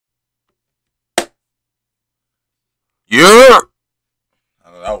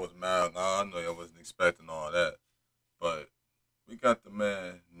expecting all that. But we got the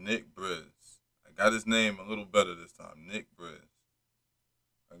man, Nick Briz. I got his name a little better this time, Nick Briz.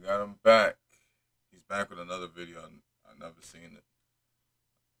 I got him back. He's back with another video. I never seen it.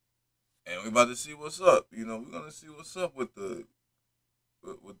 And we about to see what's up. You know, we're gonna see what's up with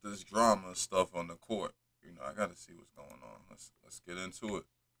this drama and stuff on the court. You know, I gotta see what's going on. Let's get into it.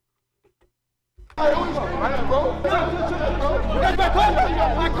 Ooh.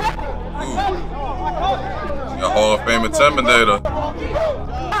 Your Hall of Fame intimidator.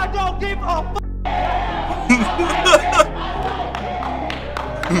 I don't give a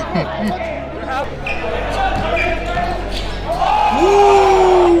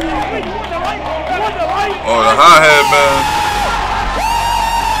Woo! Oh, the high head, man.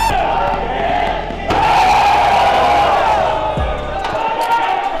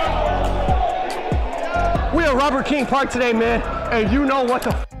 We are Robert King Park today, man, and you know what to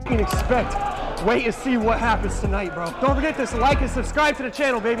f***ing expect. Wait and see what happens tonight, bro. Don't forget to like and subscribe to the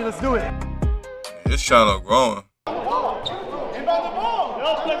channel, baby. Let's do it. This channel growing.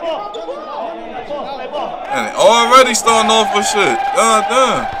 And already starting off with shit. God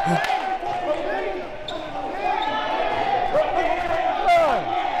damn.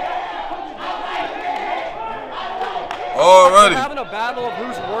 Already. They're having a battle of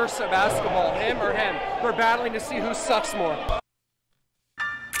who's worse at basketball, him or him. They're battling to see who sucks more.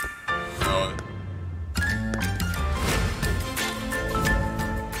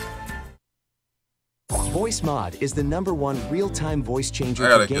 VoiceMod is the #1 real-time voice changer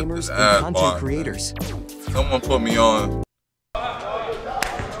for gamers and content creators. Someone put me on.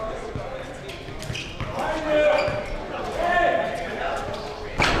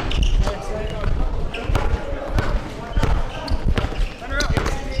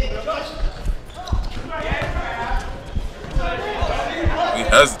 We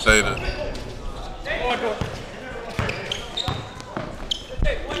hesitated.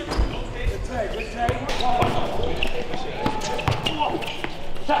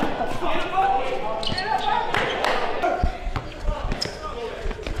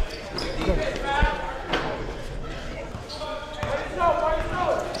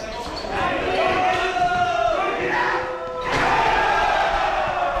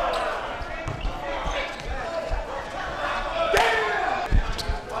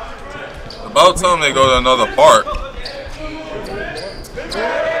 About time they go to another park.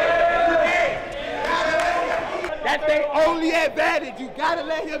 That's their only advantage. You gotta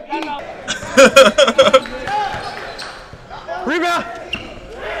let him eat. Rebound.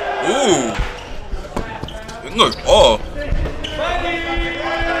 Ooh. It looks off.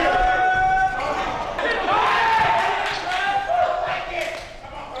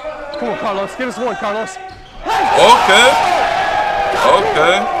 Come on, Carlos. Give us one, Carlos. Okay.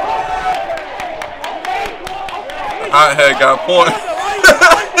 Okay. Hothead got points. He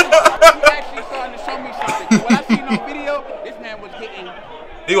actually starting to show me something. What I seen on video, this man was hitting.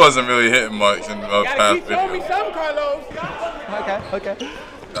 He wasn't really hitting much in the past Keep showing me video. something, Carlos. Okay.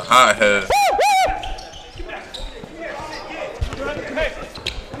 The hothead.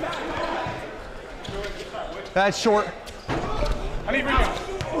 That's short. I need rebound.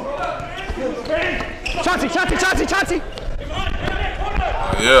 Chauncey.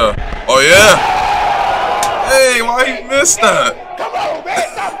 Oh yeah. Oh yeah. Hey, why you missed that? Come on, man.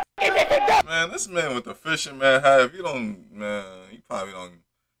 Stop. Man, this man with the fisherman hat, if you don't, man, you probably don't,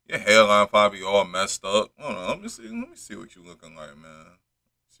 your hairline probably all messed up. Hold on, let me see what you looking like, man.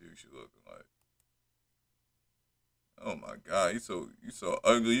 See what you looking like. Oh my God, you so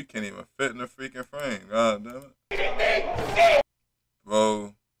ugly, you can't even fit in the freaking frame. God damn it.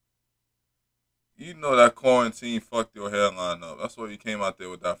 Bro, you know that quarantine fucked your hairline up. That's why you came out there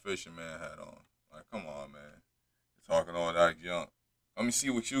with that fisherman hat on. Like, come on, man. You're talking all that junk. Let me see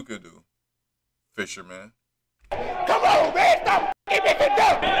what you could do, fisherman. Come on, man. Stop making it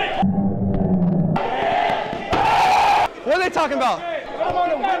up. What are they talking about? I'm on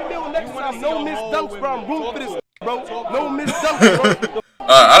the windmill next time. No miss dunks, bro. I'm rooting for this, bro. No miss dunks, bro.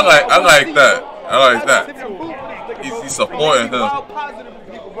 I like that. I like that. He's supporting him.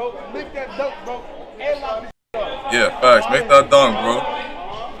 Yeah, facts. Make that dunk, bro.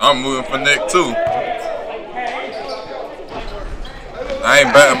 I'm moving for Nick too. I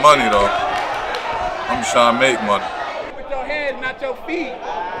ain't betting money though. I'm just trying to make money. With your hands, not your feet.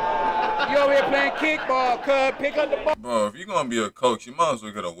 You over here playing kickball, cuz. Pick up the ball. Bro, if you're gonna be a coach, you might as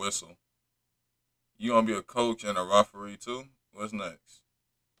well get a whistle. You gonna be a coach and a referee too? What's next?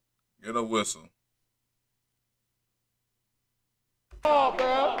 Get a whistle. Oh,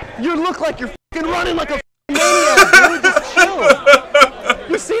 bro. You look like you're f***ing running like a maniac, dude. Just chill.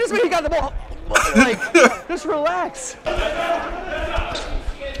 You see this man? He got the ball. Like, just relax.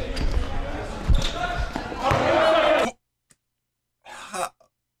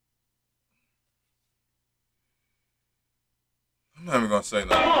 I'm not even gonna say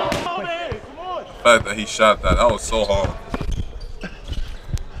nothing. The fact that he shot that was so hard.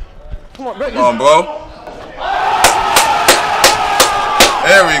 Come on, bro. Come on, bro.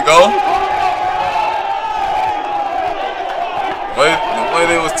 There we go. The way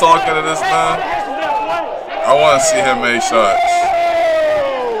they was talking to this man, I want to see him make shots.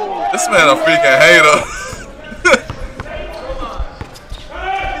 This man a freaking hater.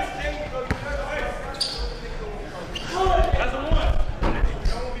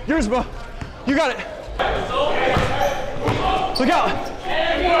 Yours, bro. You got it. Look out.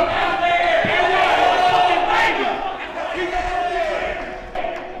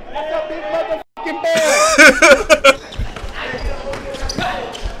 That's a big motherfucking ball.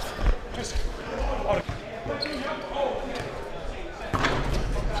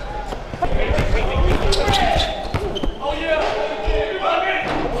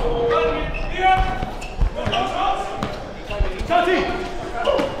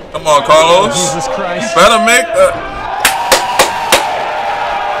 Come on, Carlos. Jesus Christ. You better make that.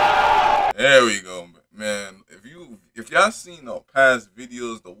 There we go, man. If y'all seen the past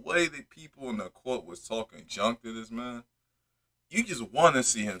videos, the way that people in the court was talking junk to this man, you just want to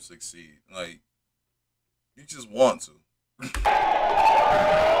see him succeed. Like, you just want to. Look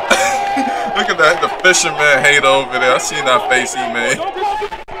at that, the fisherman hate over there. I seen that face he made.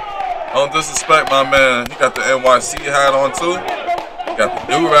 Don't disrespect my man. He got the NYC hat on too. He got the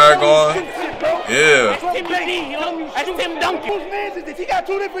do-rag on. Yeah. That's Tim Duncan. Whose man is this? He got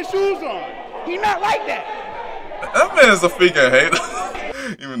two different shoes on. He not like that. That man's a freaking hater.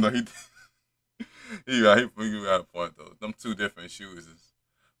 Even though he got a point though. Them two different shoes is,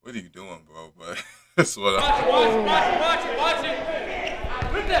 what are you doing, bro? But that's what watch it.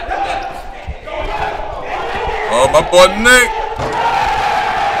 Oh, my boy Nick.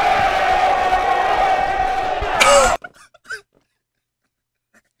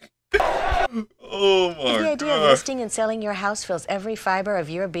 Oh my god. If the idea of listing and selling your house fills every fiber of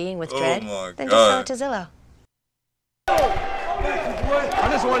your being with dread, then just sell it to Zillow. I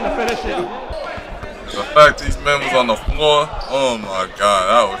just wanted to finish it. The fact these men was on the floor, oh my god,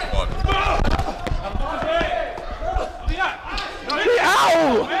 that was funny.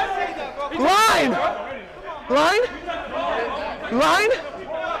 Ow! Line! Line? Line?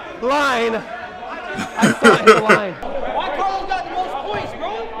 Line! I saw it, line. Why Carlos got the most points,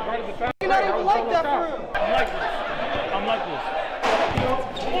 bro? You're not even like that for him. I'm like this.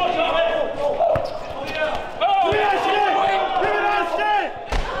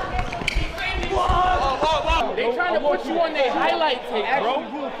 They trying to put you on their highlight tape, bro.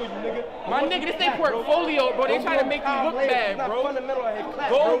 My nigga, this ain't portfolio, bro. They trying to make you look bad, bro.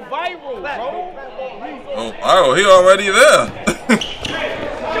 Go viral, bro. Oh, viral, he already there.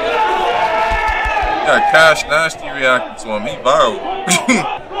 Got Cash Nasty reacting to him. He viral.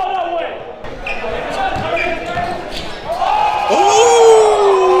 Ooh!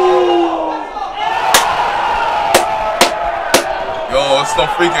 Yo, it's some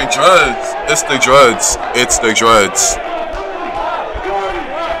freaking dreads. It's the dreads. It's the dreads.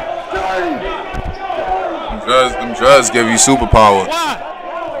 Them dreads give you superpower.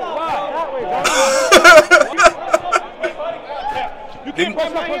 You can't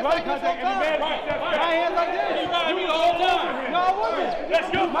put my hands like this. My hands like this. You ride me the whole time. No, I wouldn't. That's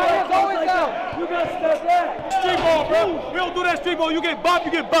your fault. My hands always out. You gotta step back. Street ball, bro. We don't do that street ball. You get bopped,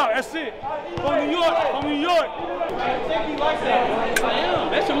 you get bopped. That's it. From New York. From New York.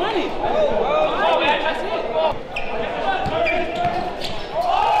 That's your money. Oh, man. That's it.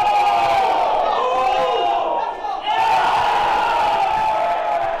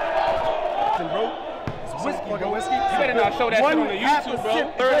 Show that shit on the YouTube, bro.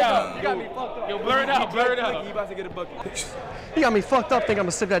 Blur it out. You got me fucked up. Yo, blur it out, blur it out. You about to get a bucket. You got me fucked up, think I'm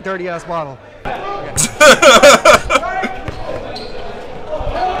gonna sip that dirty ass bottle.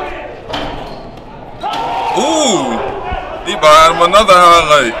 Ooh! He bought him another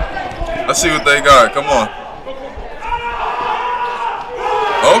highlight. Let's see what they got. Come on.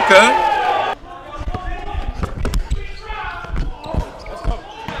 Okay.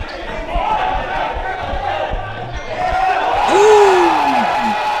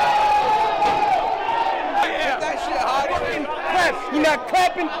 You're not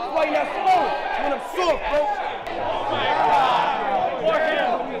clapping while you're not scoring. When I'm soft, bro.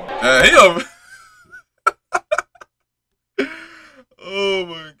 He over. Oh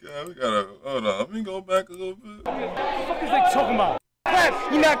my god, we gotta hold on. Let me go back a little bit. What the fuck is they talking about? Clap.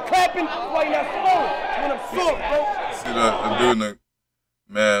 He not clapping, why he not scoring? When I'm sore, bro. See that dude in the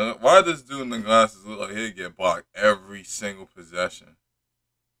man? Why does dude in the glasses look like he'd get blocked every single possession?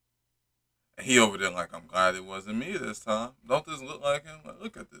 And he over there like, I'm glad it wasn't me this time. Don't this look like him? Like,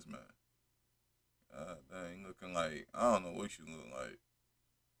 look at this man. God dang, looking like I don't know what you look like.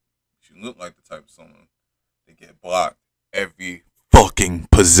 You look like the type of someone that get blocked every fucking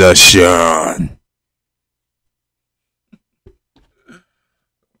possession.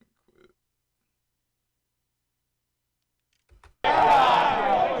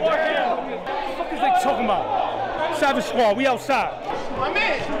 What the fuck is they talking about? Savage Squad, we outside. My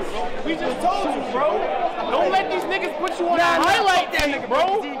man, we just told you, bro. Don't let these niggas put you on a highlight that nigga,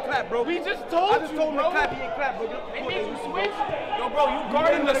 bro. We just told you, bro. I just told him to clap, he ain't clap, bro. They made you switch? Yo, bro, you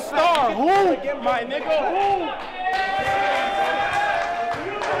guarding the star. Who? My nigga, who?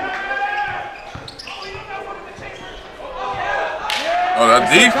 Oh, that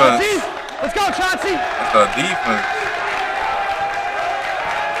defense. Let's go, Chauncey. That's that defense.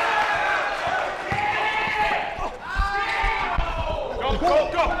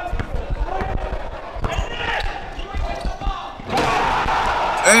 Go.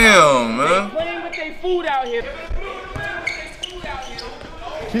 Damn, man. Playing with their food out here.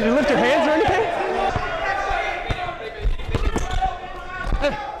 Did you lift your hands or anything?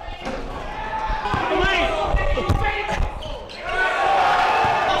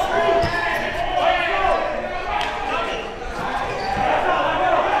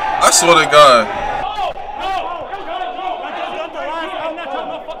 I swear to God.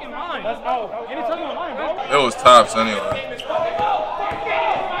 It was tops anyway.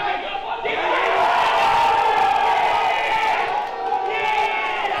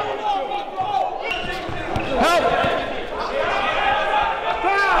 Help!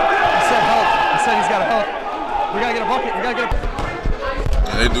 I said help. I said he's got to help. We got to get a bucket.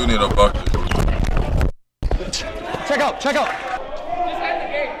 Yeah, they do need a bucket. Check out. Just end the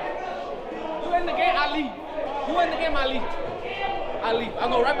game. You end the game, I leave. You end the game, I leave. I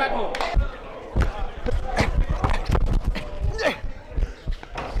go right back home.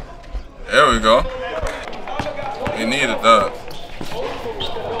 There we go. We needed that.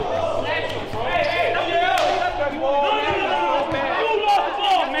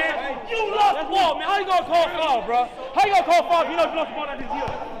 You lost the ball, man. How you gonna call foul, bro? How you gonna call foul if you know you lost the ball like this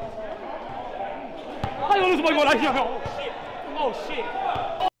here? How you gonna lose the ball like this here? Oh shit.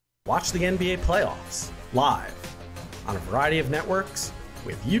 Watch the NBA playoffs live on a variety of networks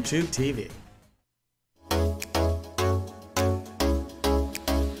with YouTube TV.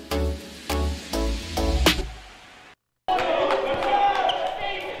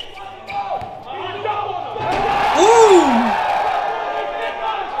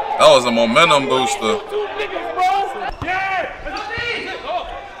 That was a momentum booster.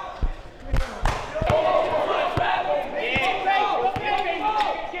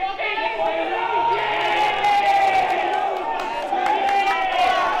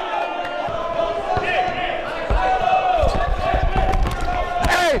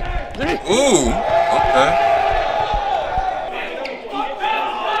 Ooh, okay.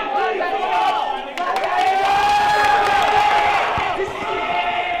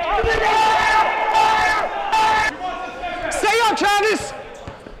 Travis!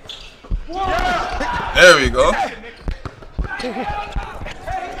 There we go.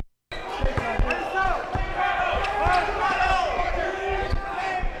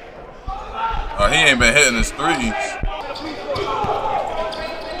 Oh, he ain't been hitting his threes.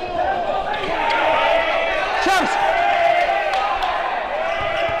 Travis!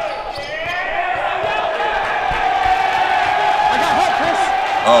 I got help, Chris.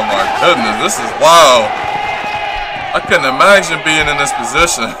 Oh my goodness, this is wild. I couldn't imagine being in this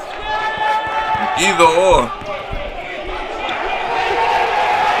position. Either or.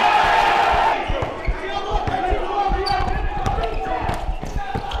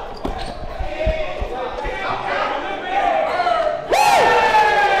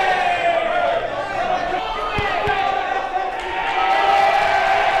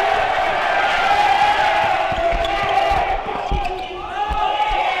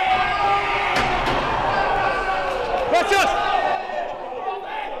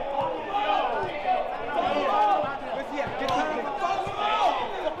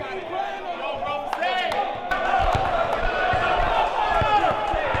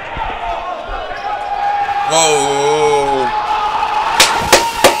 Whoa.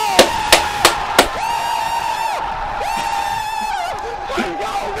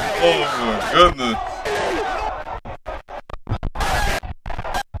 Oh my goodness.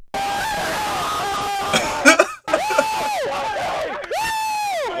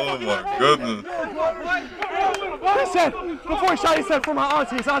 goodness. He said, before he shot, he said, for my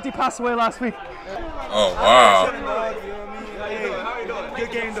auntie. His auntie passed away last week. Oh, wow.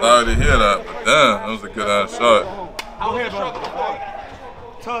 Sorry to hear that, but damn, that was a good ass shot. Out here, bro.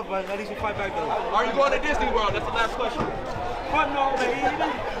 Tough, but at least we fight back though. Are you going to Disney World? That's the last question. Fuck no, baby.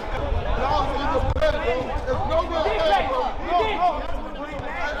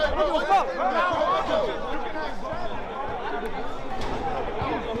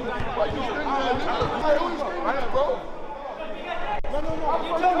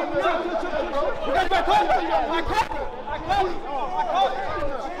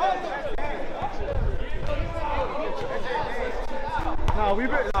 Nah, we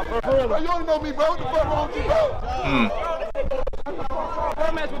been. Nah, for real. You don't know me, bro. What the fuck wrong with you, bro?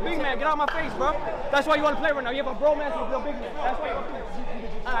 Bromance with big man. Get out of my face, bro. That's why you want to play right now. You have a bromance with your big man. That's why you want to play.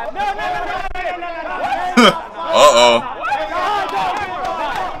 No. Uh-oh.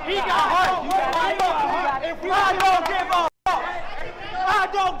 He got hurt. I don't give a fuck. I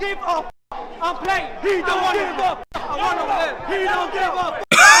don't give a fuck. I'm playing. He don't give a fuck. I want to live. He don't give a fuck.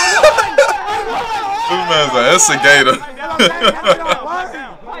 This man's an instigator.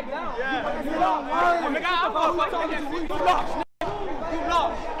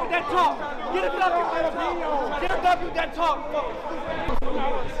 That talk. Get a W. Get a W. That talk.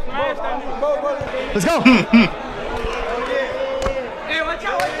 Let's go. Hey, watch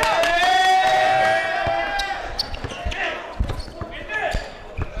out.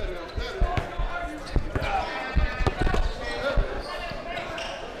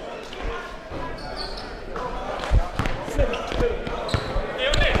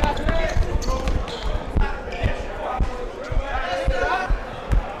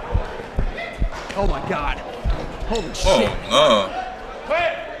 Oh my God. Holy shit. Oh,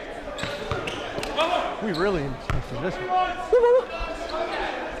 no. We really into this one.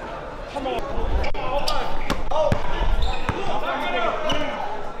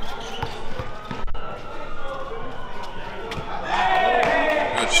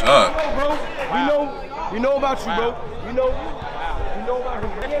 Good shot. We know about you, bro. We know about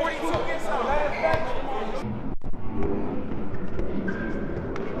him.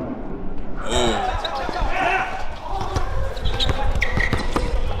 Oh.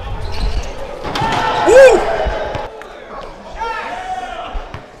 Woo!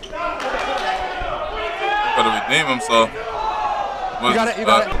 Better redeem himself. Wasn't as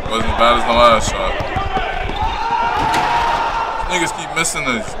bad as the last shot. Niggas keep missing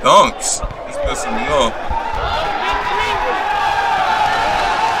his dunks. It's pissing me off.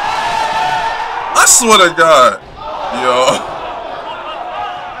 I swear to God. Yo.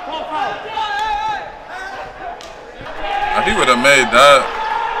 If he would have made that,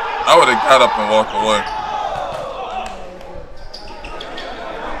 I would have got up and walked away.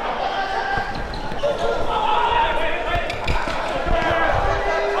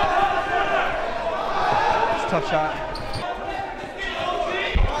 It's a tough shot.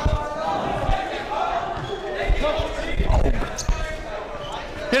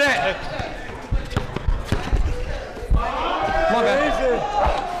 Get it! Come on, man.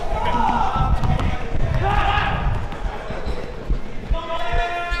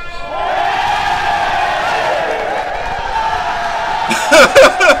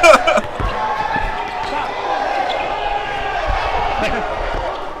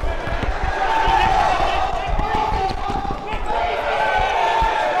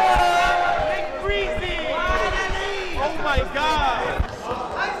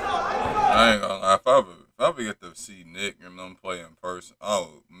 I ain't gonna lie. If I ever get to see Nick and them play in person,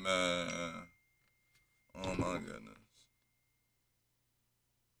 oh man, oh my goodness.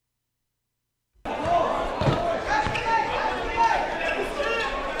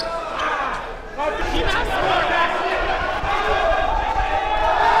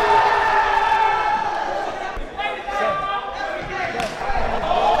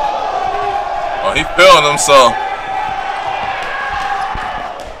 Oh, he feeling himself.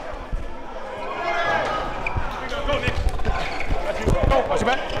 Watch your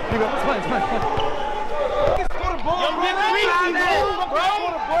back. Here you go. It's fine, it's fine, it's fine.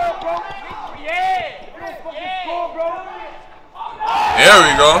 There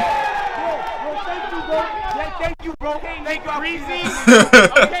we go. Thank you, bro. Nick Breezy.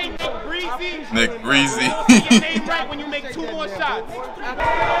 Okay, Nick Breezy. Nick Breezy. Get your name right when you make 2 more shots.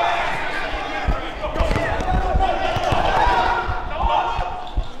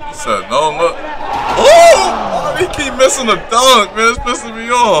 He said, no, look. Oh! He keep missing the dunk, man. It's pissing me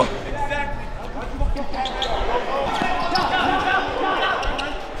off.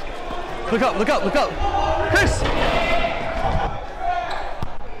 Look up, look up, look up. Chris!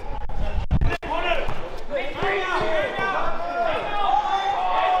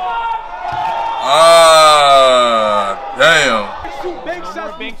 bank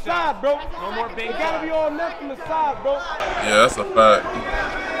shots from the side, bro. No more bank shots. It gotta be all net from the side, bro. Yeah, that's a fact.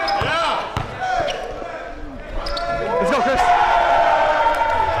 Let's go, Chris.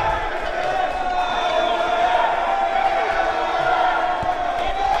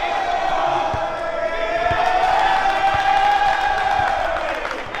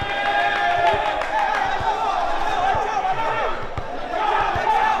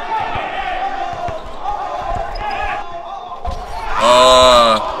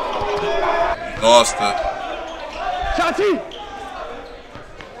 Lost it. Shotty!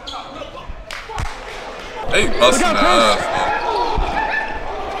 They busting the ass,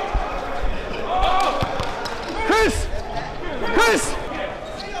 Chris! Chris!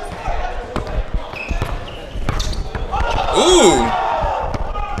 Ooh!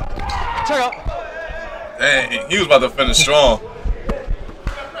 Check out. Dang, he was about to finish strong.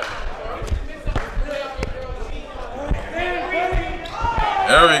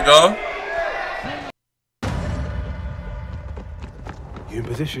 There we go. You in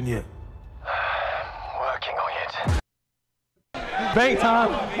position yet? Working on it. Bank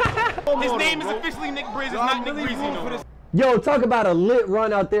time. His name is officially Nick Breezy. It's not Nick Breezy no more. Yo, talk about a lit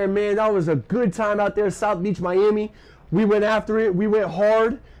run out there, man. That was a good time out there, South Beach, Miami. We went after it. We went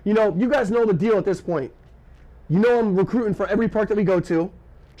hard. You know, you guys know the deal at this point. You know I'm recruiting for every park that we go to,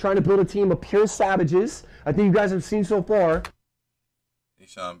 trying to build a team of pure savages. I think you guys have seen so far.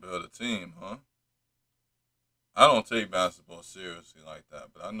 He's trying to build a team, huh? I don't take basketball seriously like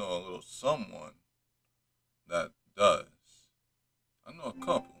that, but I know a little someone that does. I know a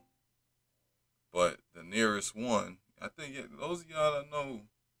couple, but the nearest one, I think those of y'all that know,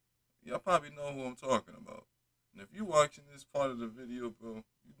 y'all probably know who I'm talking about. And if you're watching this part of the video, bro,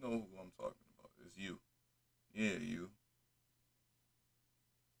 you know who I'm talking about. It's you. Yeah, you.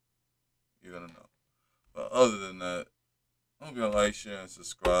 You're gonna know. But other than that, I'm gonna like, share, and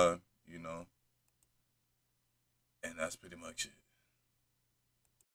subscribe, you know. And that's pretty much it.